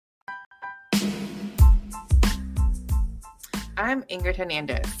I'm Ingrid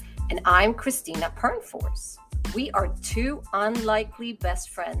Hernandez. And I'm Christina Pernfors. We are two unlikely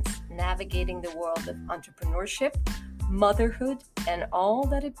best friends navigating the world of entrepreneurship, motherhood, and all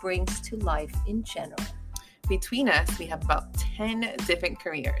that it brings to life in general. Between us, we have about 10 different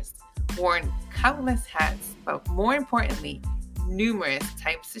careers, worn countless hats, but more importantly, numerous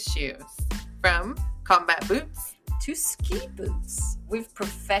types of shoes. From combat boots to ski boots. We've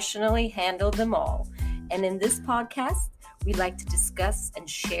professionally handled them all. And in this podcast, we like to discuss and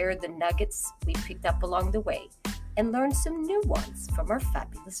share the nuggets we picked up along the way and learn some new ones from our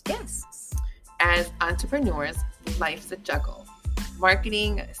fabulous guests. As entrepreneurs, life's a juggle.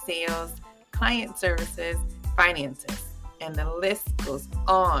 Marketing, sales, client services, finances, and the list goes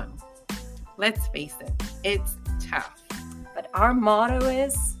on. Let's face it, it's tough. But our motto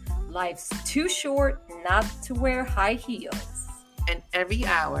is, life's too short not to wear high heels. And every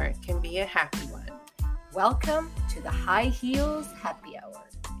hour can be a happy one. Welcome to the High Heels Happy Hour.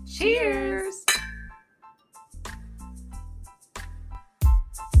 Cheers!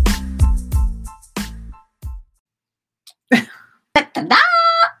 I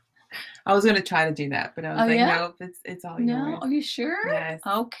was going to try to do that, but I was nope, it's all yours. No, are you sure? Yes.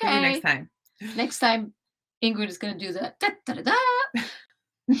 Okay. Maybe next time. Next time, Ingrid is going to do the da-da-da-da.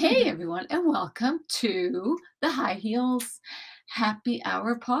 Hey, everyone, and welcome to the High Heels Happy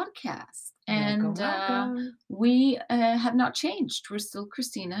Hour podcast. And welcome. We have not changed. We're still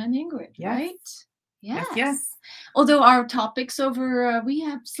Christina and Ingrid, yes. right? Yes. Although our topics we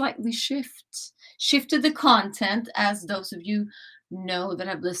have slightly shifted the content, as those of you know that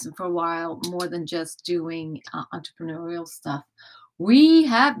have listened for a while, more than just doing entrepreneurial stuff. We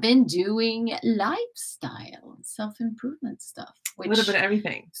have been doing lifestyle and self-improvement stuff. A little bit of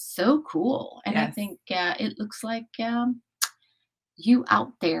everything. So cool. And yes. I think it looks like you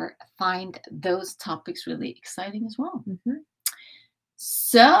out there find those topics really exciting as well. Mm-hmm.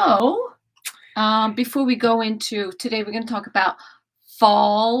 So before we go into today, we're going to talk about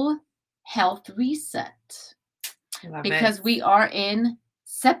fall health reset. Because we are in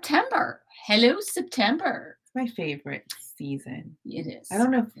September. Hello, September. It's my favorite season. It is. I don't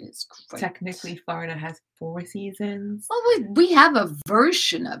know if it's great. Technically Florida has 4 seasons. Well, we have a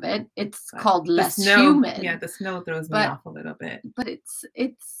version of it. It's called less humid. Yeah, the snow throws me off a little bit. But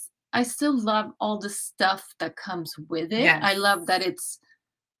it's. I still love all the stuff that comes with it. Yes. I love that it's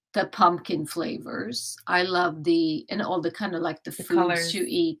the pumpkin flavors. I love all the kind of like the foods colors you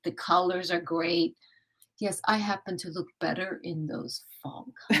eat. The colors are great. Yes, I happen to look better in those fall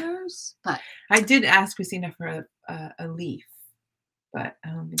colors, but I did ask Christina for a leaf, but I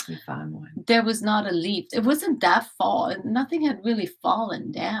don't think we found one. There was not a leaf. It wasn't that fall. Nothing had really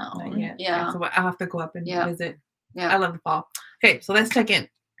fallen down. Not yet. Yeah. So I'll have to go up and visit. Yeah. I love the fall. Okay, so let's check in.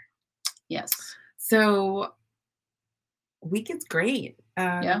 Yes. So weekend's great.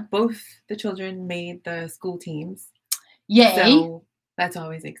 Both the children made the school teams. Yay. So that's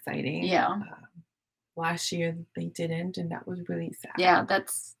always exciting. Yeah. Last year they didn't, and that was really sad. Yeah, that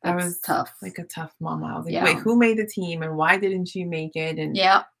was tough. Like a tough mama. I was like, wait, who made the team and why didn't you make it? And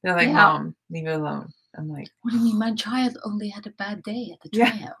they're like, Mom, leave it alone. I'm like, what do you mean? My child only had a bad day at the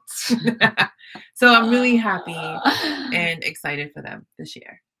tryouts. So I'm really happy and excited for them this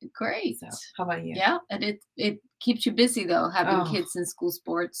year. Great. So how about you? Yeah, and it keeps you busy though, having kids in school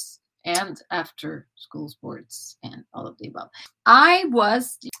sports and after school sports and all of the above. I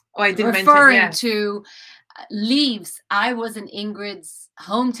was referring to leaves. I was in Ingrid's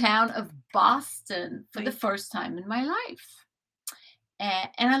hometown of Boston for the first time in my life.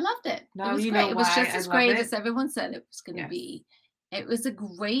 And I loved it. Now it was you great. know It was why just as I great love it. as everyone said it was going to be. It was a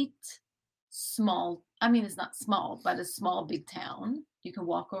great small, it's not small, but a small, big town. You can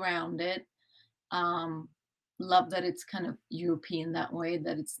walk around it. Love that it's kind of European that way,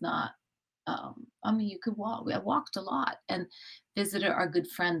 that it's not, you could walk. I walked a lot and visited our good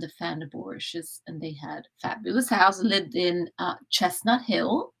friend, the Fanda Borsches, and they had a fabulous house, lived in Chestnut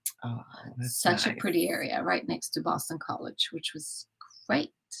Hill. Oh, that's such nice. A pretty area right next to Boston College, which was great.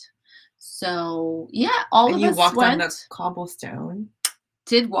 So, all of us went. And you walked on the cobblestone.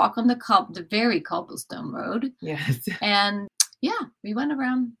 Did walk on the very cobblestone road. Yes. And we went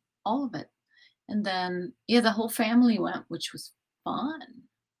around all of it. And then, the whole family went, which was fun.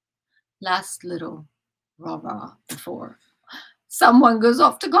 Last little rah-rah before someone goes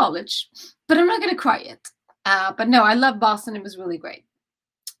off to college. But I'm not going to cry yet. But no, I love Boston. It was really great.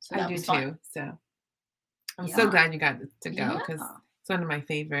 So I do too. So I'm so glad you got to go because it's one of my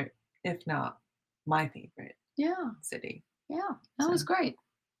favorite, if not my favorite city. Yeah, that was great.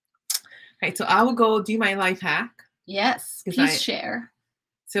 Okay, so I will go do my life hack. Yes, please share.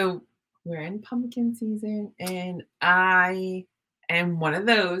 So we're in pumpkin season, and I and one of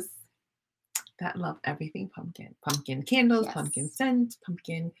those that love everything pumpkin. Pumpkin candles, pumpkin scent,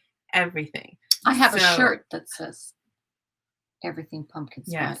 pumpkin everything. I have a shirt that says everything pumpkin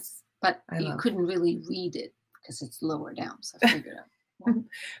spice, but you couldn't really read it because it's lower down, so I figured out.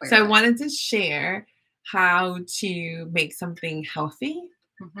 So I wanted to share how to make something healthy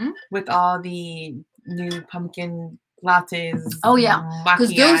with all the new pumpkin lattes. Oh yeah,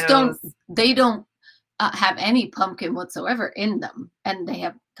 because those don't have any pumpkin whatsoever in them, and they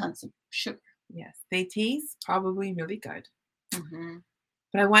have tons of sugar. Yes, they taste probably really good.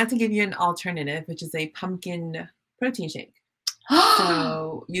 But I wanted to give you an alternative, which is a pumpkin protein shake.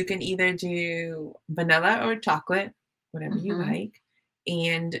 So you can either do vanilla or chocolate, whatever you like,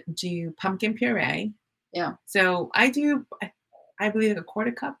 and do pumpkin puree. Yeah. So I believe a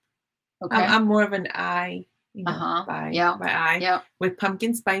quarter cup. Okay. I'm more of an eye, by eye with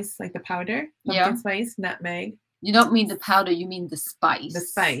pumpkin spice, like the powder, pumpkin spice, nutmeg. You don't mean the powder, you mean the spice. The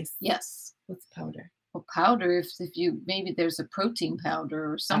spice. Yes. What's powder? Well, powder, if you, maybe there's a protein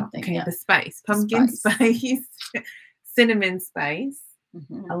powder or something. Okay, the spice. Pumpkin spice, cinnamon spice,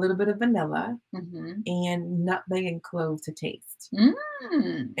 a little bit of vanilla, and nutmeg and clove to taste.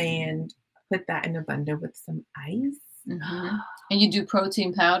 And put that in a blender with some ice. And you do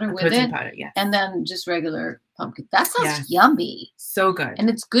protein powder with it? Protein powder, yes. And then just regular pumpkin. That sounds yummy. So good. And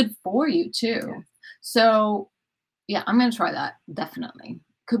it's good for you, too. Yes. So, yeah, I'm going to try that, definitely.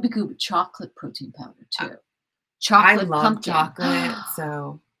 Could be good with chocolate protein powder, too. Chocolate, I love pumpkin. Chocolate,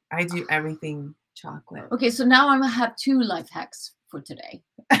 so I do everything chocolate. Okay, so now I'm going to have 2 life hacks for today.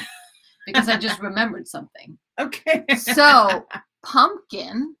 Because I just remembered something. Okay. So,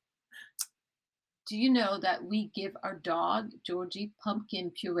 pumpkin. Do you know that we give our dog, Georgie,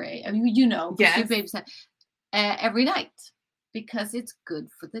 pumpkin puree? I mean, you know, because your baby's every night because it's good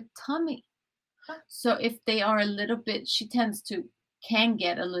for the tummy. So if they are a little bit, she can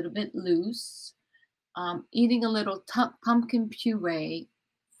get a little bit loose. Eating a little pumpkin puree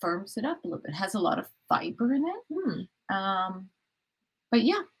firms it up a little bit. It has a lot of fiber in it. But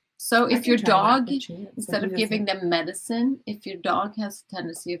yeah. So if your dog, instead of giving them medicine, if your dog has a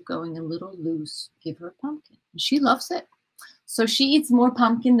tendency of going a little loose, give her a pumpkin. She loves it. So she eats more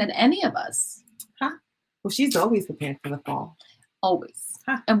pumpkin than any of us. Well, she's always prepared for the fall. Always.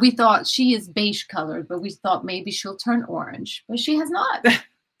 And we thought she is beige colored, but we thought maybe she'll turn orange, but she has not.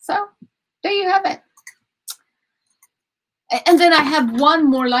 So there you have it. And then I have one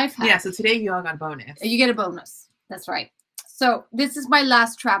more life hack. Yeah, so today you all got a bonus. You get a bonus. That's right. So this is my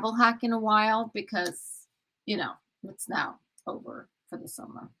last travel hack in a while because, it's now over for the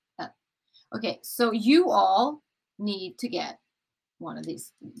summer. Okay, so you all need to get one of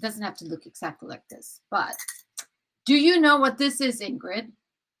these. It doesn't have to look exactly like this, but do you know what this is, Ingrid?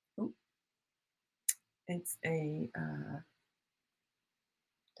 Ooh. It's a,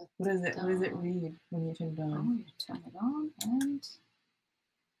 what does it read when you turn it on? You turn it on and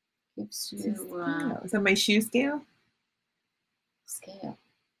gives you... Is that my shoe scale? Scale.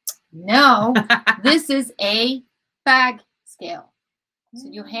 No, this is a bag scale. So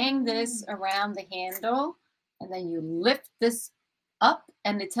you hang this around the handle and then you lift this up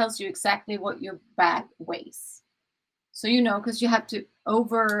and it tells you exactly what your bag weighs. So because you have to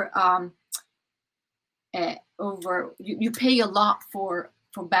you pay a lot for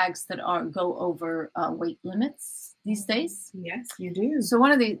bags that go over weight limits these days. Yes, you do. So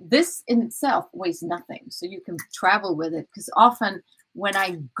this in itself weighs nothing. So you can travel with it because often when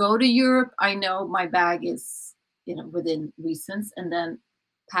I go to Europe, I know my bag is, within reasons, and then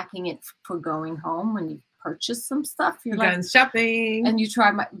packing it for going home when you purchase some stuff, you're going shopping. And you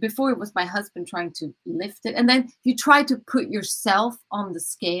try before it was my husband trying to lift it. And then you try to put yourself on the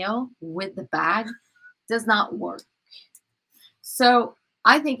scale with the bag. Does not work. So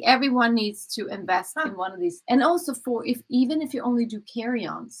I think everyone needs to invest in one of these. And also even if you only do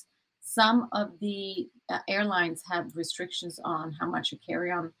carry-ons, some of the airlines have restrictions on how much a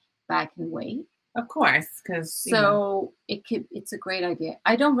carry-on bag can weigh. Of course, because it's a great idea.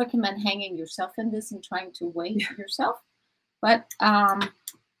 I don't recommend hanging yourself in this and trying to weigh yourself, but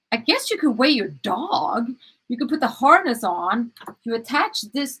I guess you could weigh your dog. You could put the harness on. You attach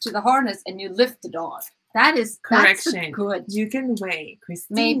this to the harness and you lift the dog. That is correction. That's good. You can weigh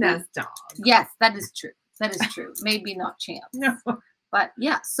Christina's dog. Yes, that is true. That is true. Maybe not Champ. No, but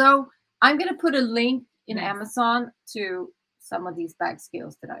yeah. So I'm gonna put a link in Amazon to some of these bag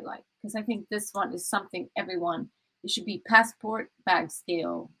scales that I like because I think this one is something everyone. It should be passport bag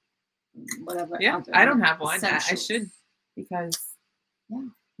scale, whatever. Yeah, I don't have one. I should because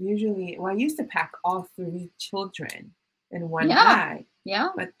usually, I used to pack all 3 children in one bag. Yeah,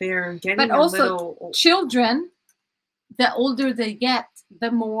 but they're getting but also children the older they get,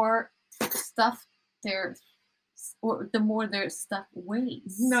 the more stuff the more their stuff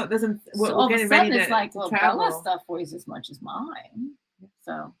weighs. No, it doesn't. So all of a sudden it's like, well, Bella's stuff weighs as much as mine.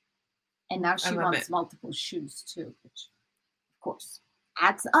 So, and now she wants multiple shoes too, which of course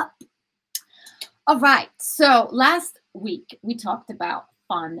adds up. All right. So last week we talked about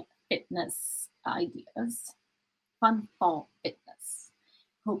fun fitness ideas, fun fall fitness.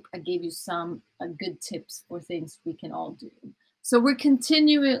 Hope I gave you some good tips for things we can all do. So we're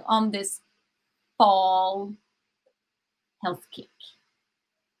continuing on this fall health kick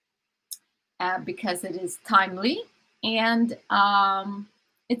because it is timely, and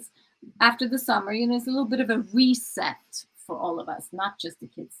it's after the summer. It's a little bit of a reset for all of us, not just the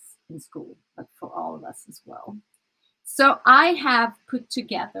kids in school, but for all of us as well. So I have put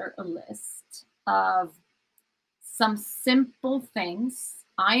together a list of some simple things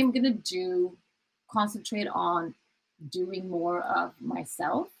I am going to concentrate on doing more of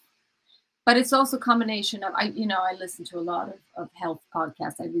myself. But it's also a combination of, I listen to a lot of health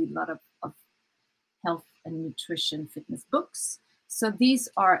podcasts. I read a lot of health and nutrition fitness books. So these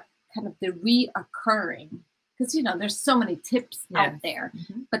are kind of the reoccurring, because, there's so many tips out there,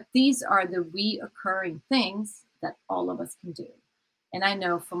 but these are the reoccurring things that all of us can do. And I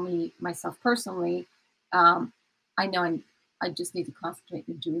know for me, myself personally, I know I just need to concentrate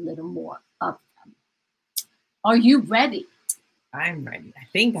and do a little more of them. Are you ready? I'm ready. I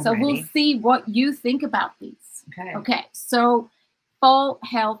think I'm ready. So we'll see what you think about these. Okay. So fall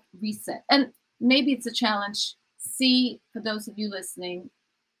health reset. And maybe it's a challenge. See, for those of you listening,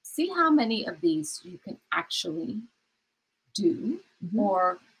 see how many of these you can actually do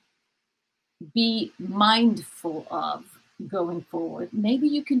or be mindful of going forward. Maybe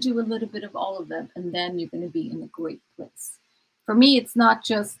you can do a little bit of all of them, and then you're going to be in a great place. For me, it's not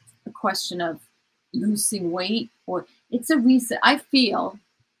just a question of losing weight, or it's a reset. I feel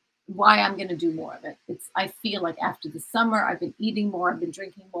why I'm going to do more of it. I feel like after the summer, I've been eating more, I've been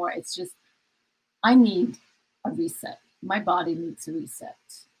drinking more. It's just, I need a reset. My body needs a reset.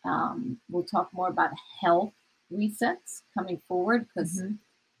 We'll talk more about health resets coming forward, because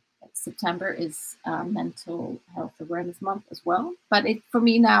September is Mental Health Awareness Month as well. But for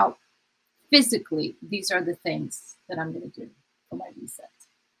me now, physically, these are the things that I'm going to do for my reset.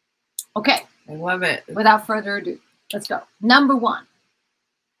 Okay. I love it. Without further ado, let's go. Number 1.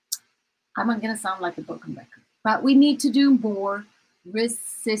 I'm going to sound like a broken record, but we need to do more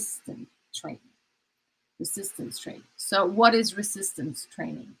resistance training. Resistance training. So what is resistance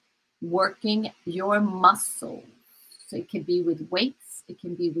training? Working your muscles. So it can be with weights, it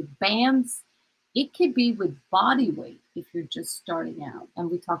can be with bands, it could be with body weight if you're just starting out. And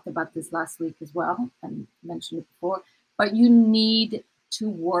we talked about this last week as well, and mentioned it before. But you need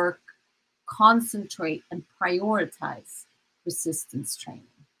to concentrate and prioritize resistance training.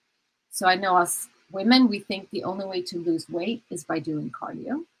 So I know us women, we think the only way to lose weight is by doing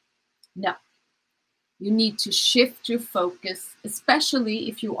cardio. No. You need to shift your focus, especially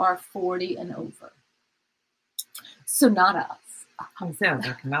if you are 40 and over. So not us. I'm sounds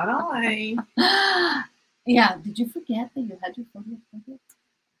like not I. Yeah. Did you forget that you had your 40th birthday?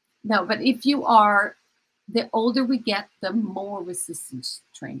 No, but if you are, the older we get, the more resistance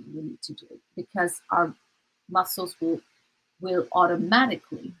training we need to do, because our muscles will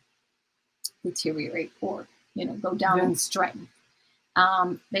automatically deteriorate or go down in strength.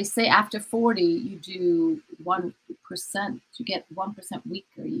 They say after 40, you do 1%. You get 1%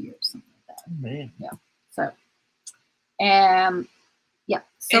 weaker a year, something like that. Oh, man. Yeah. So, yeah.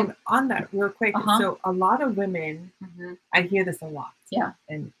 So and on that, real quick, so a lot of women, I hear this a lot. Yeah.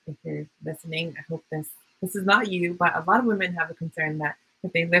 And if you're listening, I hope this is not you, but a lot of women have a concern that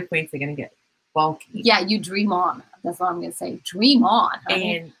if they lift weights, they're going to get bulky. Yeah, you dream on. That's what I'm going to say. Dream on.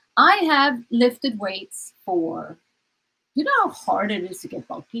 Honey. And I have lifted weights for, you know how hard it is to get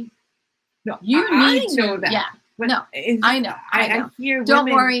bulky? No, I know that. Yeah. No, I know. I hear Don't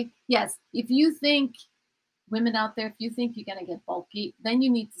women. worry. Yes. If you think, women out there, if you think you're going to get bulky, then you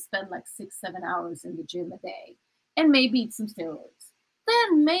need to spend like 6-7 hours in the gym a day and maybe eat some steroids.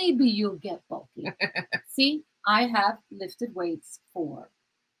 Then maybe you'll get bulky. See, I have lifted weights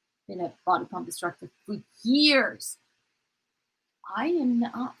been a body pump instructor for years. I am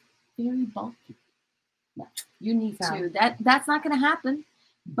not very bulky. No, you need to. That's not going to happen,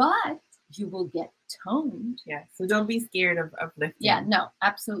 but you will get toned. Yeah, so don't be scared of lifting. Yeah, no,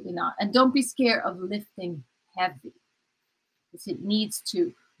 absolutely not. And don't be scared of lifting heavy, because it needs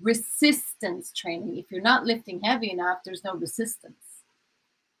to. Resistance training. If you're not lifting heavy enough, there's no resistance.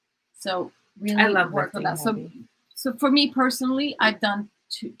 So really, I love work on that. Heavy. So for me personally, I've done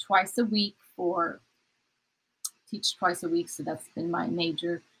twice a week for teach twice a week, so that's been my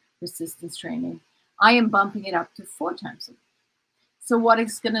major resistance training. I am bumping it up to 4 times a week. So what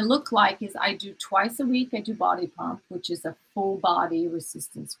it's going to look like is I do twice a week, I do body pump, which is a full body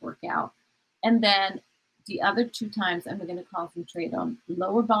resistance workout. And then the other 2 times, I'm going to concentrate on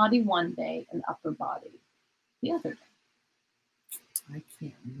lower body one day and upper body the other day. I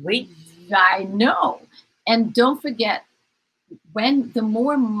can't wait. I know. And don't forget, the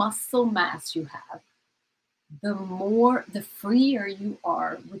more muscle mass you have, the freer you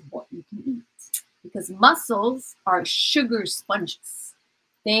are with what you can eat. Because muscles are sugar sponges.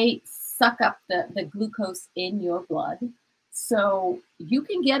 They suck up the glucose in your blood. So you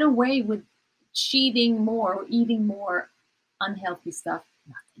can get away with cheating more or eating more unhealthy stuff.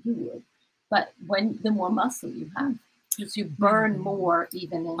 Not that you would, but the more muscle you have, because you burn more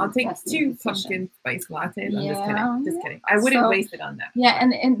even in. I'll take 2 pumpkin spice lattes. I'm just kidding. I wouldn't waste it on that. Yeah,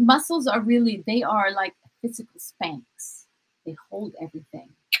 and muscles are they are like physical Spanx. They hold everything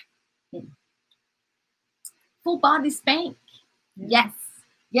in. Full body spank. Yes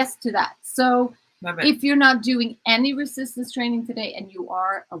to that. So if you're not doing any resistance training today and you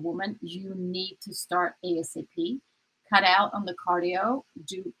are a woman, you need to start ASAP. Cut out on the cardio.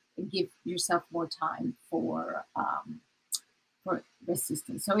 Give yourself more time for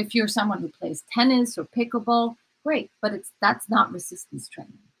resistance. So if you're someone who plays tennis or pickleball, great, but that's not resistance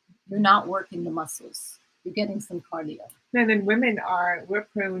training. You're not working the muscles. You're getting some cardio. And then we're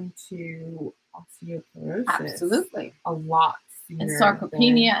prone to osteoporosis. Absolutely. A lot sooner. And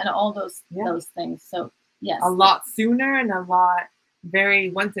sarcopenia and all those things. So yes. A lot sooner and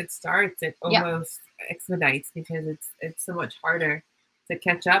once it starts, it almost expedites because it's so much harder to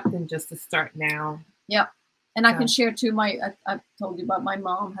catch up than just to start now. Yeah. And I can share too, I told you about my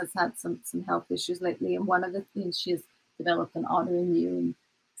mom has had some health issues lately. And one of the things she's developed an autoimmune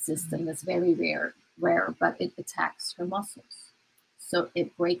system that's very rare, but it attacks her muscles. So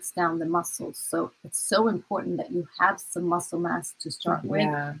it breaks down the muscles. So it's so important that you have some muscle mass to start with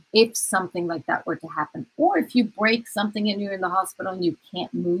if something like that were to happen. Or if you break something and you're in the hospital and you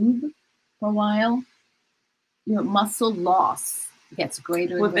can't move for a while, your muscle loss gets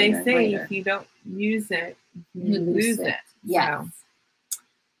greater and greater. Well, they say if you don't use it, you lose it. Yes.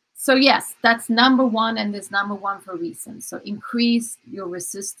 So yes, that's number one, and there's number one for a reason. So increase your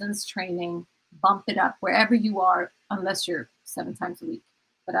resistance training, bump it up wherever you are, unless you're 7 times a week.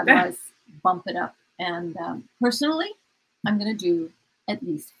 But otherwise, bump it up. And personally, I'm going to do at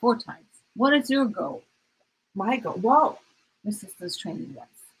least 4 times. What is your goal? My goal? Well, resistance training, yes.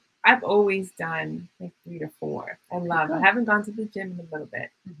 I've always done like 3 to 4. I haven't gone to the gym in a little bit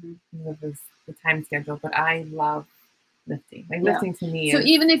because of the time schedule, but I love lifting. Lifting to me. So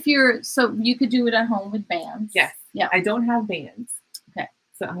even if you could do it at home with bands. Yes. Yeah. I don't have bands. Okay.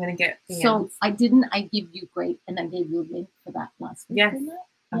 So I'm gonna get bands. So I give you and I gave you a link for that last week. Yes.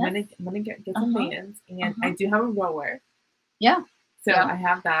 I'm gonna get some bands, and I do have a rower. Yeah. So I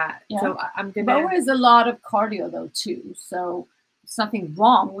have that. Yeah. So I'm gonna. Rower is a lot of cardio though too. So there's nothing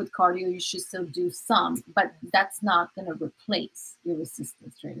wrong with cardio. You should still do some, but that's not going to replace your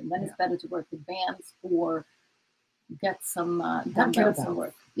resistance training. Then it's better to work with bands or get some dumbbells and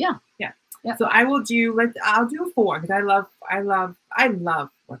work. Yeah. So I'll do 4 because I love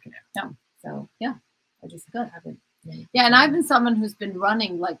working out. Yeah. So I just haven't. Yeah, and I've been someone who's been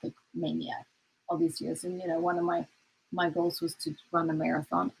running like a maniac all these years, and one of my goals was to run a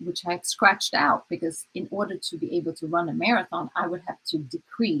marathon, which I scratched out because in order to be able to run a marathon, I would have to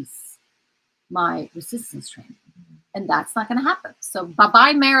decrease my resistance training. And that's not going to happen. So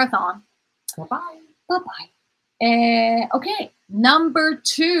bye-bye marathon. Bye-bye. Bye-bye. Okay, number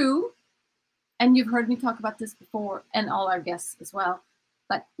 2, and you've heard me talk about this before and all our guests as well,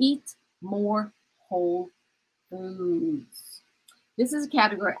 but eat more whole foods. This is a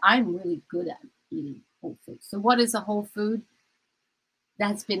category I'm really good at, eating whole food. So what is a whole food?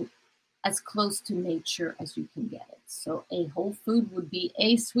 That's been as close to nature as you can get it. So a whole food would be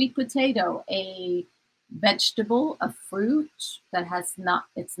a sweet potato, a vegetable, a fruit that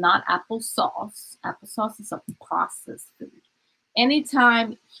it's not applesauce. Applesauce is a processed food.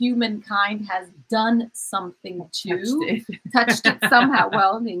 Anytime humankind has done something touched it somehow,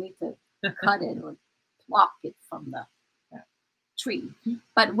 well, they need to cut it or pluck it from the tree.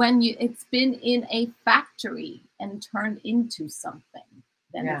 But when it's been in a factory and turned into something,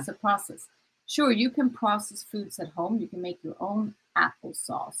 then it's a process. Sure, you can process foods at home. You can make your own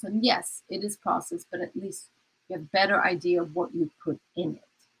applesauce. And yes, it is processed, but at least you have a better idea of what you put in it.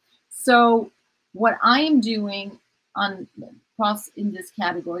 So what I am doing in this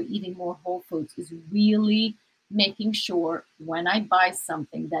category, eating more whole foods, is really making sure when I buy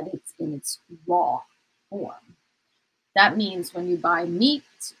something that it's in its raw form. That means when you buy meat,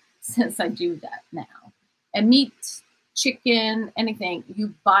 since I do that now, and meat, chicken, anything,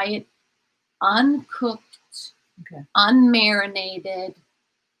 you buy it uncooked, unmarinated,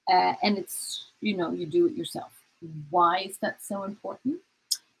 and it's, you do it yourself. Why is that so important?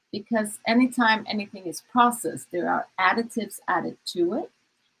 Because anytime anything is processed, there are additives added to it.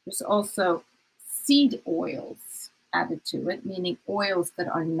 There's also seed oils added to it, meaning oils that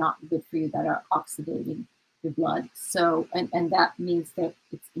are not good for you, that are oxidating your blood. So, and that means that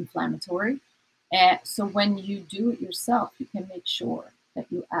it's inflammatory. So when you do it yourself, you can make sure that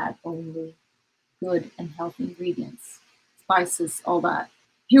you add only good and healthy ingredients, spices, all that.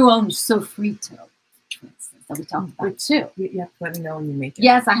 Your own sofrito, for instance, that we talked about too. You have to let me know when you make it.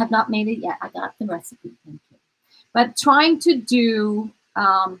 Yes, I have not made it yet. I got the recipe. Thank you. But trying to do,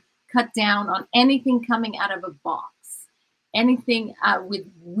 cut down on anything coming out of a box, anything with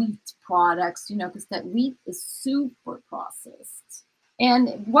wheat products, because that wheat is super processed.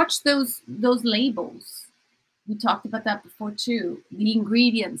 And watch those labels. We talked about that before too. The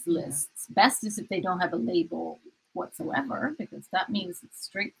ingredients lists. Best is if they don't have a label whatsoever, because that means it's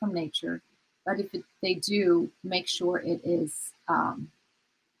straight from nature. But if they do, make sure it is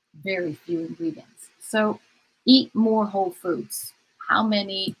very few ingredients. So eat more whole foods. How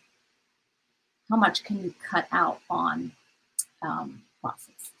much can you cut out on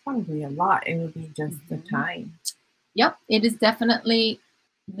processed? Probably a lot. It would be just the time. Yep, it is definitely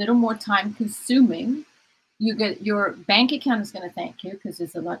a little more time consuming. You get, your bank account is going to thank you because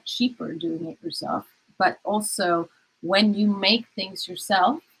it's a lot cheaper doing it yourself. But also, when you make things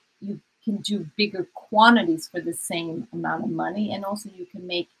yourself, you can do bigger quantities for the same amount of money, and also you can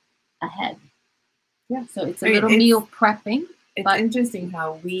make ahead. Yeah, so it's a little meal prepping. It's interesting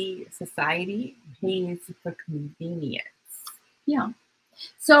how society pays for convenience. Yeah.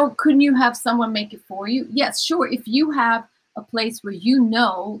 So couldn't you have someone make it for you? Yes, sure. If you have a place where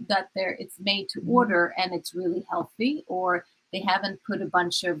that it's made to order and it's really healthy, or they haven't put a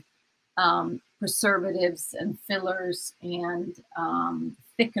bunch of preservatives and fillers and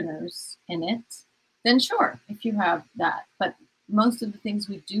thickeners in it, then sure, if you have that. But most of the things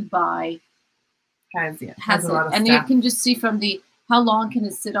we do buy has it. And you can just see from how long can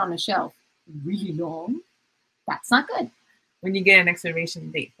it sit on a shelf? Really long. That's not good. When you get an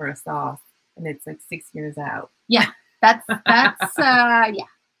expiration date for a sauce and it's like 6 years out. Yeah, that's yeah.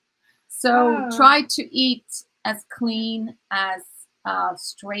 So try to eat as clean as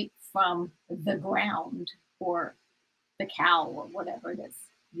straight from the ground or the cow or whatever it is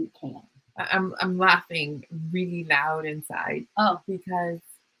you can. I'm laughing really loud inside. Because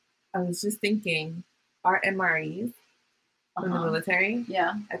I was just thinking, our MREs from the military,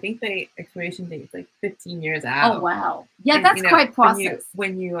 I think the expiration date is like 15 years out. Oh wow! Yeah, and, that's quite processed.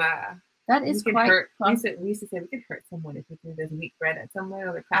 When you that is quite processed. We used to say we could hurt someone if we threw this wheat bread at someone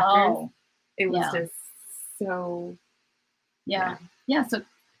or the crackers. It was just so. Yeah. So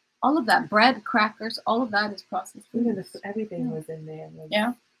all of that bread, crackers, all of that is processed. Everything was in there.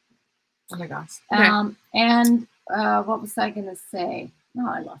 Yeah. Oh my gosh. Okay. And what was I going to say? No,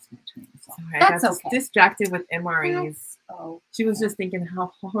 I lost my train of thought. That's okay. Distracted with MREs. She was just thinking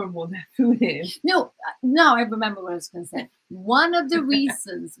how horrible that food is. No, I remember what I was going to say. One of the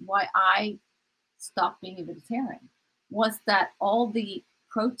reasons why I stopped being a vegetarian was that all the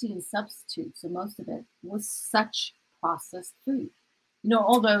protein substitutes, so most of it, was such processed food.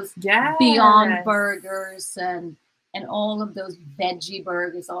 All those Beyond Burgers and all of those veggie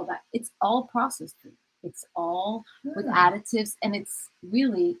burgers, all that. It's all processed food. It's all with additives, and it's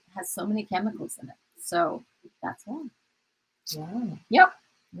really has so many chemicals in it. So that's why. Wow. Yep.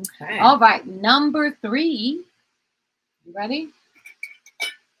 Okay. All right. Number 3. You ready?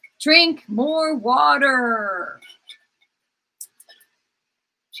 Drink more water.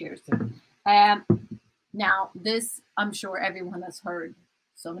 Cheers. Now, this I'm sure everyone has heard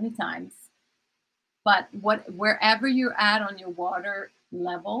so many times, but wherever you're at on your water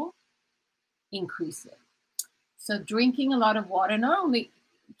level, increase it. So drinking a lot of water not only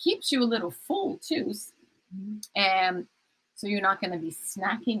keeps you a little full too, and so you're not going to be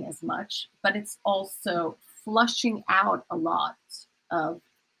snacking as much, but it's also flushing out a lot of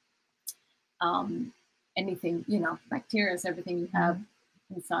anything, bacteria, everything you have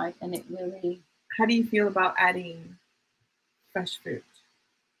inside, and it really. How do you feel about adding fresh fruit?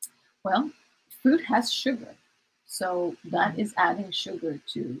 Well, fruit has sugar, so that is adding sugar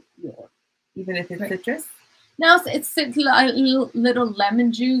to your. Even if it's citrus? No, it's little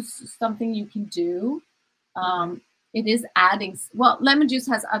lemon juice, something you can do. It is adding, lemon juice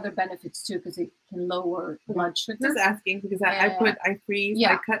has other benefits too because it can lower blood sugar. Just asking because I freeze,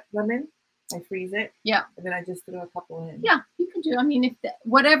 I cut lemon I freeze it. Yeah. And then I just throw a couple in. Yeah, you can do. I mean,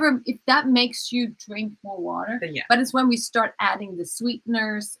 if that makes you drink more water. Then yeah. But it's when we start adding the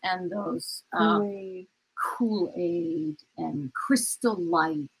sweeteners and those Kool-Aid and Crystal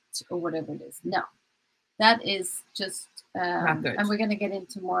Light or whatever it is. No, that is just. Not good. And we're going to get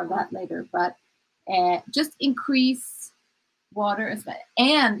into more of that later. But just increase water,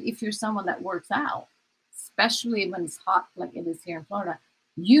 and if you're someone that works out, especially when it's hot like it is here in Florida,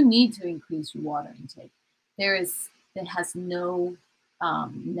 you need to increase your water intake. It has no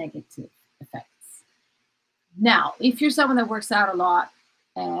negative effects. Now, if you're someone that works out a lot,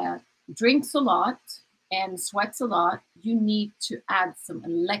 drinks a lot, and sweats a lot, you need to add some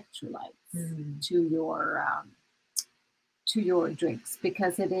electrolytes to your drinks,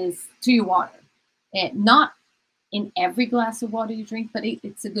 because it is to your water. Not in every glass of water you drink, but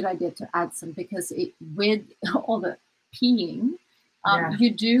it's a good idea to add some, because with all the peeing, you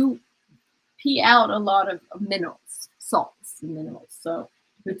do pee out a lot of minerals, salts and minerals. So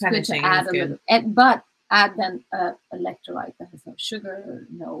it's good to add a little. But add then electrolyte that has no sugar,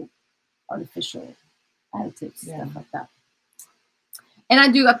 no artificial additives, stuff like that. And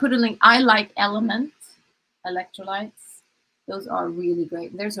I put a link. I like Element electrolytes. Those are really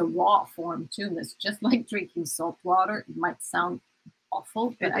great. There's a raw form too. That's just like drinking salt water. It might sound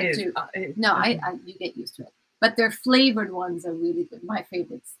awful, but you get used to it. But their flavored ones are really good. My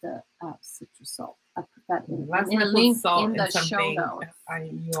favorite's the citrus salt. I put that in a link in the show notes.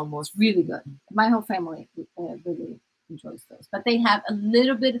 It's really good. My whole family really enjoys those. But they have a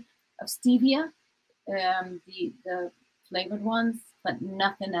little bit of stevia, the flavored ones, but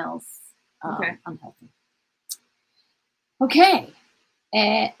nothing else unhealthy. Okay,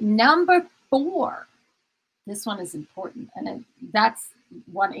 number 4. This one is important, and that's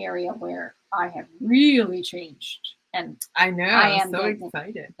one area where I have really changed. And I know, I'm so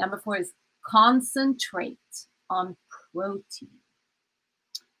excited. Number 4 is concentrate on protein.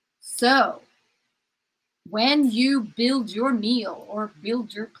 So, when you build your meal or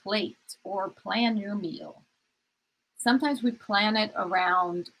build your plate or plan your meal, sometimes we plan it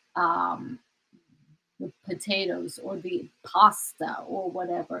around the potatoes or the pasta or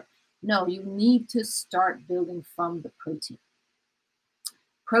whatever. No, you need to start building from the protein.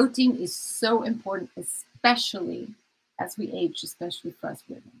 Protein is so important, especially as we age, especially for us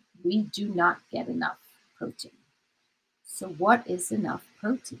women. We do not get enough protein. So what is enough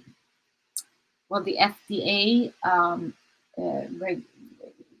protein? Well, the FDA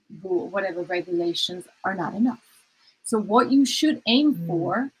regulations are not enough. So what you should aim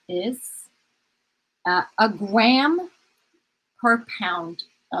for is a gram per pound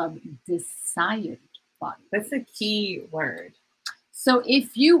of desired body. That's a key word. So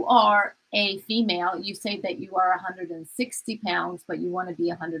if you are a female, you say that you are 160 pounds, but you want to be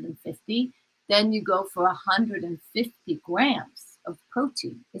 150, then you go for 150 grams of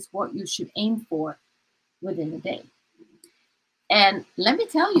protein is what you should aim for within a day. And let me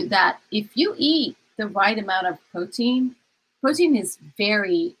tell you that if you eat the right amount of protein is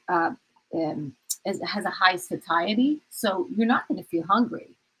very, it has a high satiety, so you're not going to feel hungry.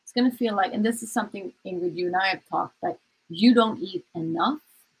 It's going to feel like, and this is something, Ingrid, you and I have talked, that you don't eat enough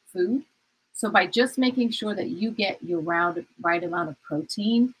food. So by just making sure that you get your right amount of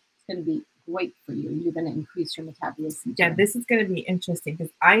protein, it's going to be great for you. You're going to increase your metabolism. Yeah, this is going to be interesting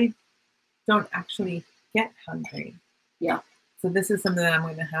because I don't actually get hungry. Yeah. So this is something that I'm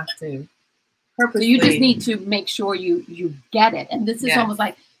going to have to purposely. So you just need to make sure you get it. And this is almost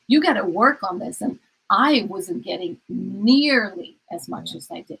like, you got to work on this. And I wasn't getting nearly as much as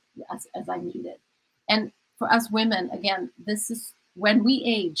I did, as I needed. And for us women, again, this is when we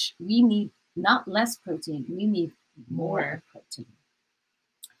age, we need not less protein, we need more protein.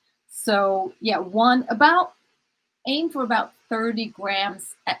 So aim for about 30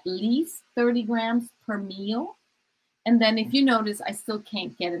 grams, at least 30 grams per meal. And then if you notice I still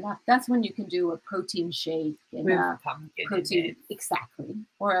can't get enough, that's when you can do a protein shake and protein, exactly,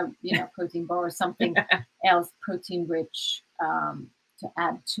 or a protein bar or something else protein rich to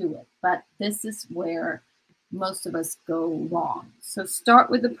add to it. But this is where most of us go wrong. So start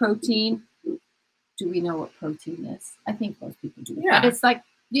with the protein. Do we know what protein is? I think most people do. Yeah. But it's like,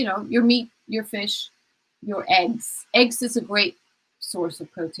 your meat, your fish, your eggs. Eggs is a great source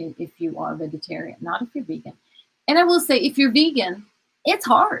of protein if you are vegetarian, not if you're vegan. And I will say, if you're vegan, it's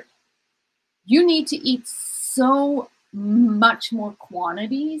hard. You need to eat so much more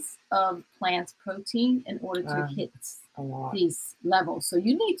quantities of plant protein in order to hit these levels. So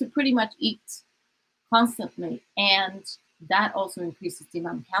you need to pretty much eat constantly. And that also increases the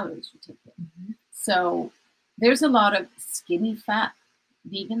amount of calories you take in. Mm-hmm. So there's a lot of skinny fat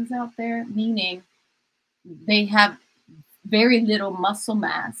vegans out there, meaning they have very little muscle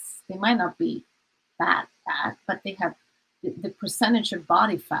mass. They might not be fat, but they have the percentage of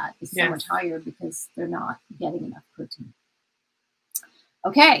body fat is so much higher because they're not getting enough protein.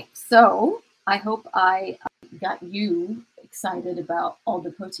 Okay, so I hope I got you excited about all the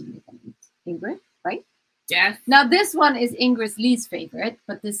protein you can eat. Ingrid, right? Yes. Now this one is Ingrid's least favorite,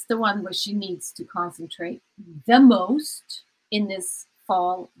 but this is the one where she needs to concentrate the most in this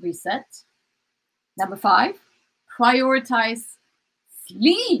fall reset. Number 5, prioritize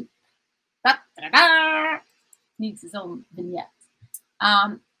sleep. Needs his own vignette.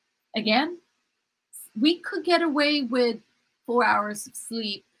 Again, we could get away with 4 hours of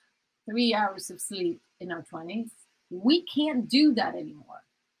sleep, 3 hours of sleep in our 20s. We can't do that anymore.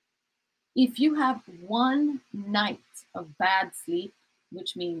 If you have one night of bad sleep,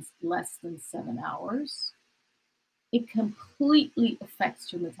 which means less than 7 hours, it completely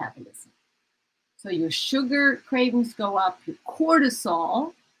affects your metabolism. So your sugar cravings go up, your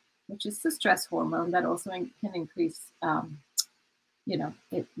cortisol, which is the stress hormone that also can increase,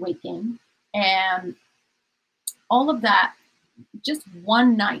 weight gain, and all of that. Just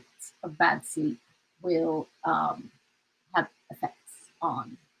one night of bad sleep will have effects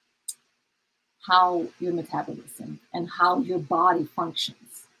on how your metabolism and how your body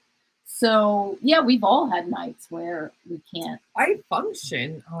functions. So yeah, we've all had nights where we can't. I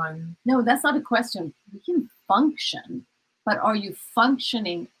function on. No, that's not a question. We can function, but are you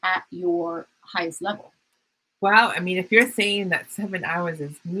functioning at your highest level? Well, I mean, if you're saying that 7 hours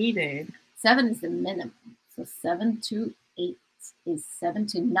is needed. 7 is the minimum. So 7 to 8 is 7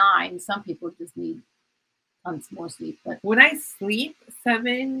 to 9. Some people just need tons more sleep. But when I sleep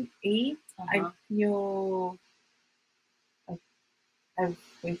 7, 8, I feel like I've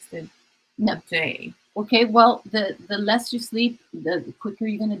wasted a day. Okay, well, the less you sleep, the quicker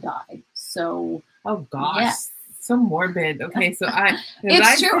you're going to die. So, oh gosh, so morbid. Okay, so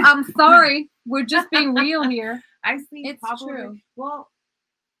it's true. I'm sorry. We're just being real here. I sleep. It's probably, true. Well,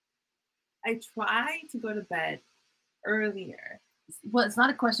 I try to go to bed earlier. Well, it's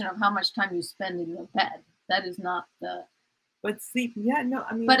not a question of how much time you spend in your bed. That is not the. But sleep, I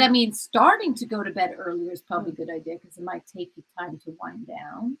mean. But I mean, starting to go to bed earlier is probably a good idea because it might take you time to wind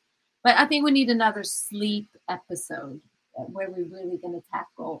down. But I think we need another sleep episode where we're really going to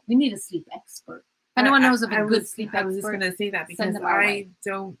tackle. We need a sleep expert. If anyone knows of a good sleep expert, I was just going to say that because I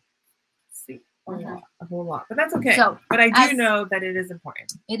don't sleep a whole lot, but that's okay. So, but I do know that it is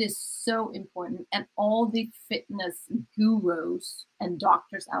important. It is so important, and all the fitness gurus and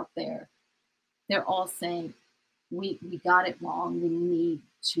doctors out there, they're all saying we got it wrong. We need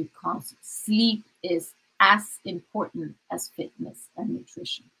to concentrate. Sleep is as important as fitness and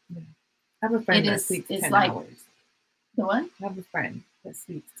nutrition. Yeah. I have a friend that sleeps 10 hours. The what? I have a friend that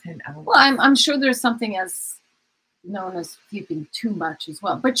sleeps 10 hours. Well, I'm sure there's something as known as sleeping too much as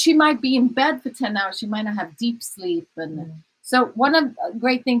well. But she might be in bed for 10 hours. She might not have deep sleep. And so one of a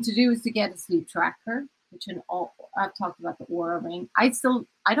great thing to do is to get a sleep tracker, which I've talked about the Oura Ring. I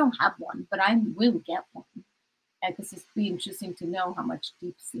don't have one, but I will get one because it'd be interesting to know how much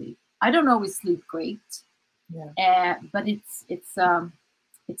deep sleep. I don't always sleep great. Yeah. But it's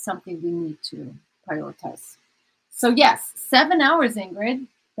something we need to prioritize. So yes, 7 hours, Ingrid.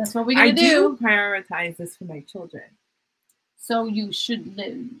 That's what we're going to do. I do prioritize this for my children. So you should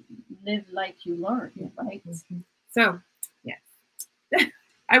live like you learn, right? Mm-hmm. So yes,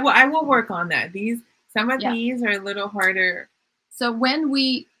 I will work on that. Some of these are a little harder. So when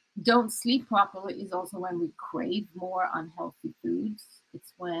we don't sleep properly is also when we crave more unhealthy foods.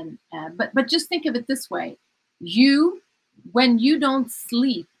 It's when, but just think of it this way: when you don't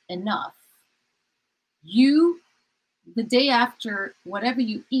sleep enough, the day after, whatever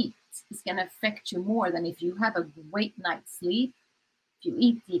you eat is going to affect you more than if you have a great night's sleep. If you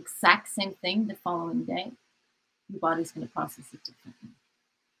eat the exact same thing the following day, your body's going to process it differently.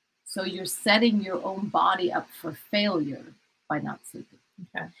 So you're setting your own body up for failure by not sleeping.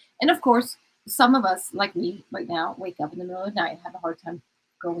 Okay. And of course, some of us, like me right now, wake up in the middle of the night and have a hard time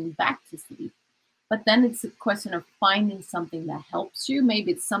going back to sleep. But then it's a question of finding something that helps you.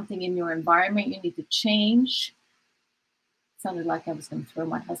 Maybe it's something in your environment you need to change. Sounded like I was going to throw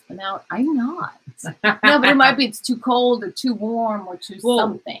my husband out. I'm not. No, but it might be it's too cold or too warm or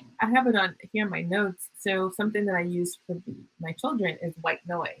something. I have it on here in my notes. So something that I use for my children is white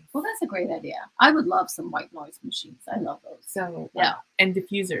noise. Well, that's a great idea. I would love some white noise machines. I love those. So and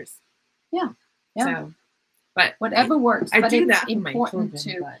diffusers. Yeah. So, but whatever works. I but do it's that for my important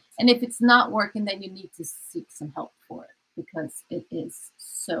children. But... And if it's not working, then you need to seek some help for it because it is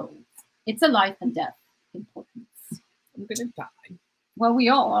it's a life and death importance. I'm gonna die. Well, we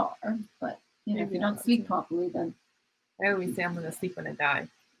all are, but if you don't sleep properly, then I always say I'm going to sleep when I die.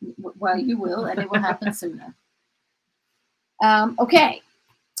 Well, you will, and it will happen sooner. Okay,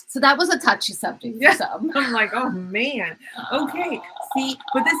 so that was a touchy subject for some. I'm like, oh man. Okay, see,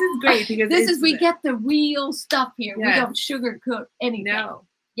 but this is great because we get the real stuff here. Yes. We don't sugarcoat anything. No.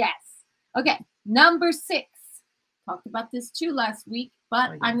 Yes. Okay, number 6. Talked about this too last week, but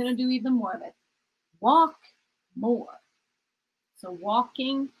I'm going to do even more of it. Walk more. So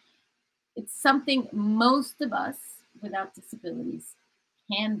walking, it's something most of us without disabilities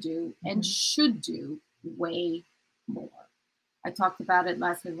can do and should do way more. I talked about it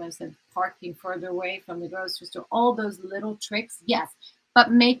last week when I said parking further away from the grocery store, all those little tricks, yes,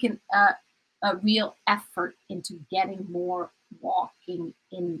 but making a real effort into getting more walking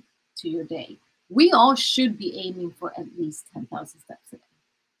into your day. We all should be aiming for at least 10,000 steps a day.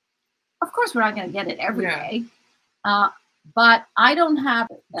 Of course, we're not going to get it every day. But I don't have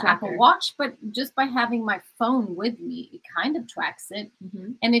the Apple Watch, but just by having my phone with me, it kind of tracks it.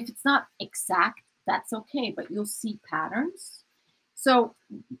 And if it's not exact, that's okay, but you'll see patterns. So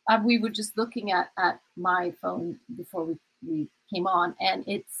we were just looking at my phone before we came on, and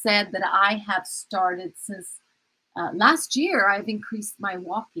it said that I have started since last year, I've increased my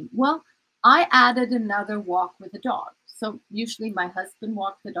walking. Well, I added another walk with the dog. So usually my husband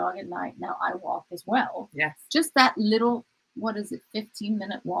walked the dog at night. Now I walk as well. Yes. Just that little,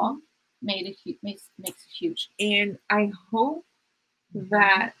 15-minute walk makes a huge. And I hope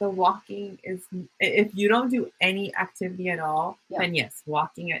that the walking is, if you don't do any activity at all, then yes,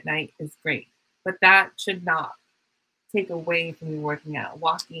 walking at night is great. But that should not take away from you working out.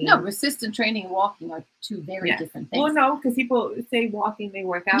 Walking. No, resistance training and walking are two very different things. Well, no, because people say walking, they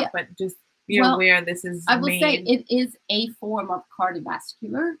work out, but just be aware this is I will say it is a form of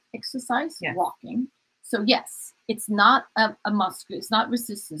cardiovascular exercise, walking. So yes, it's not a muscular, it's not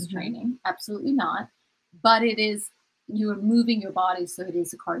resistance training, absolutely not. But it is, you're moving your body, so it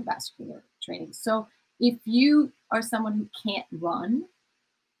is a cardiovascular training. So if you are someone who can't run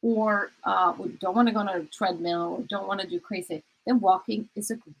or don't want to go on a treadmill or don't want to do crazy, then walking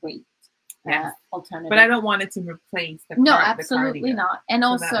is a great alternative. But I don't want it to replace the No, absolutely not. And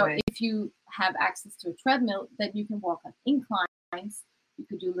also, if you have access to a treadmill, then you can walk on inclines. You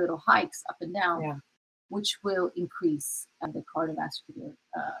could do little hikes up and down, which will increase the cardiovascular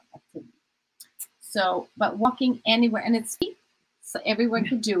activity. So, but walking anywhere, and it's cheap, so everyone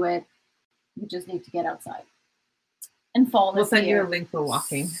can do it. You just need to get outside. And fall. We'll send you a link for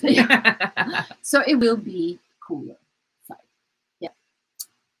walking. So it will be cooler. Yeah.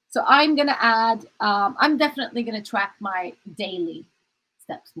 So I'm gonna add. I'm definitely gonna track my daily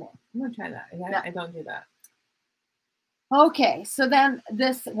steps more. I'm gonna try that. I don't do that. Okay. So then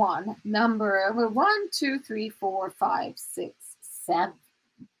this one, number 1, 2, 3, 4, 5, 6, 7.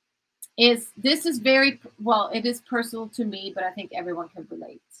 This is very well. It is personal to me, but I think everyone can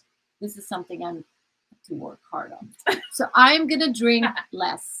relate. This is something I'm to work hard on. So I'm gonna drink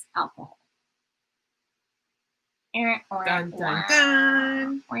less alcohol. Dun, dun,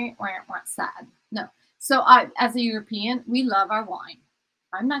 dun. Sad. No. So as a European, we love our wine.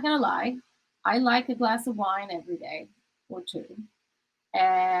 I'm not gonna lie. I like a glass of wine every day or two.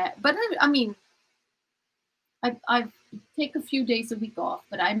 But I mean, I take a few days a week off,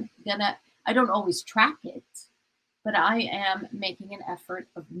 but I don't always track it. But I am making an effort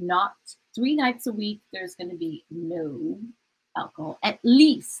of not 3 nights a week. There's going to be no alcohol, at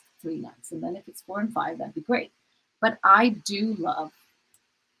least 3 nights. And then if it's 4 and 5, that'd be great. But I do love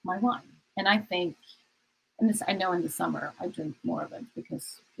my wine. And I think, and this, I know in the summer I drink more of it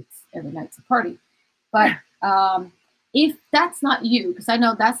because it's every night's a party. But if that's not you, because I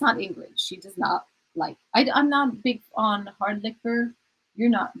know that's not Ingrid. She does not like, I'm not big on hard liquor. You're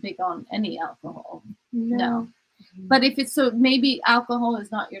not big on any alcohol. No. But if it's so, maybe alcohol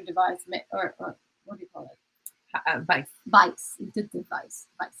is not your device, or what do you call it? Vice. The device.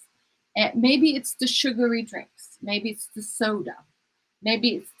 Maybe it's the sugary drinks. Maybe it's the soda.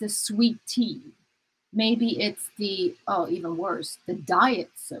 Maybe it's the sweet tea. Maybe it's the, even worse, the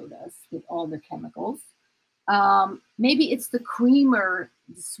diet sodas with all the chemicals. Maybe it's the creamer,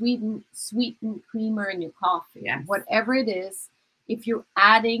 the sweetened creamer in your coffee. Yes. Whatever it is, if you're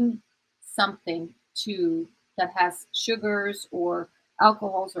adding something to that has sugars or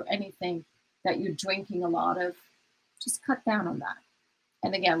alcohols or anything that you're drinking a lot of, just cut down on that.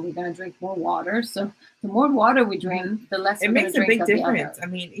 And again, we're going to drink more water. So the more water we drink, the less it makes a big difference. I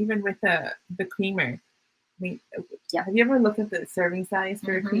mean, even with the creamer. I mean, have you ever looked at the serving size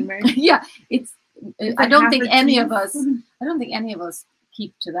for a creamer? Yeah, it's I don't think any of us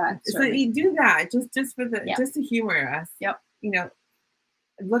keep to that. So you do that just for the just to humor us. Yep. You know,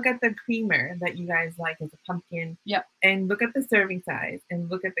 look at the creamer that you guys like as a pumpkin. Yep. And look at the serving size and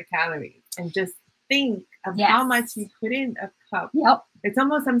look at the calories and just think of how much you put in a cup. Yep. It's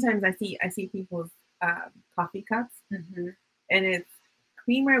almost sometimes I see people's coffee cups, mm-hmm. and it's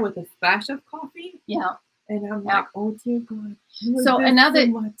creamer with a splash of coffee. Yeah. And I'm like, oh dear God. So another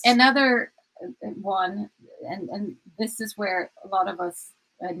one, and this is where a lot of us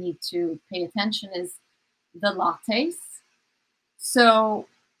need to pay attention, is the lattes. So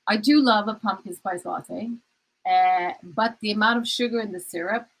I do love a pumpkin spice latte, but the amount of sugar in the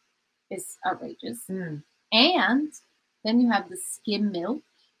syrup is outrageous. And then you have the skim milk.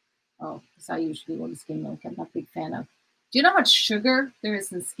 Oh, because I usually want skim milk. I'm not a big fan of. Do you know how much sugar there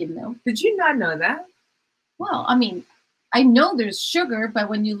is in skim milk? Did you not know that? Well, I mean, I know there's sugar, but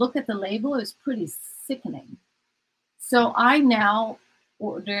when you look at the label, it's pretty sickening. So I now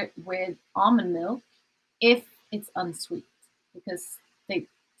order with almond milk if it's unsweet, because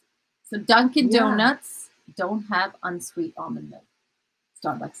Dunkin' Donuts don't have unsweet almond milk.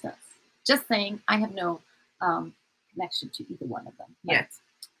 Starbucks does. Just saying, I have no connection to either one of them. Yes.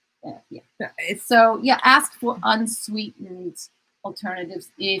 So ask for unsweetened alternatives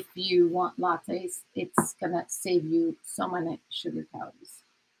if you want lattes. It's gonna save you so many sugar calories.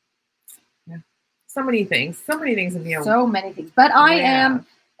 Yeah, so many things available. So many things. But I am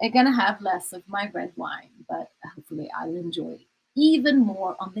gonna have less of my red wine, but hopefully I'll enjoy it even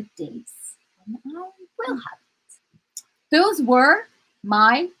more on the days when I will have it. Those were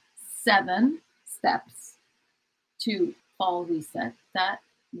my 7 steps to fall reset that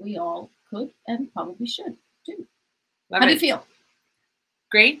we all could and probably should do. How do you feel?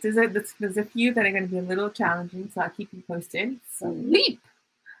 Great. There's a few that are going to be a little challenging, so I'll keep you posted. Sleep.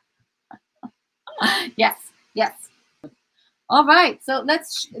 Yes. All right. So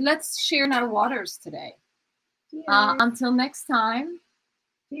let's share in our waters today. Until next time.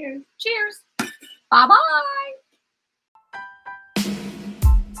 Cheers. Bye-bye.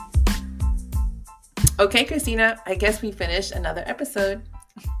 Okay, Christina, I guess we finished another episode.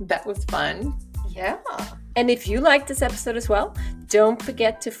 That was fun. Yeah. And if you like this episode as well, don't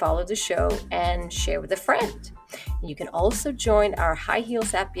forget to follow the show and share with a friend. You can also join our High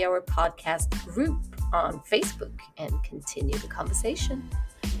Heels Happy Hour podcast group on Facebook and continue the conversation.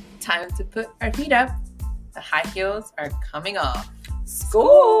 Time to put our feet up. The high heels are coming off.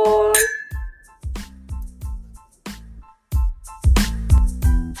 Score!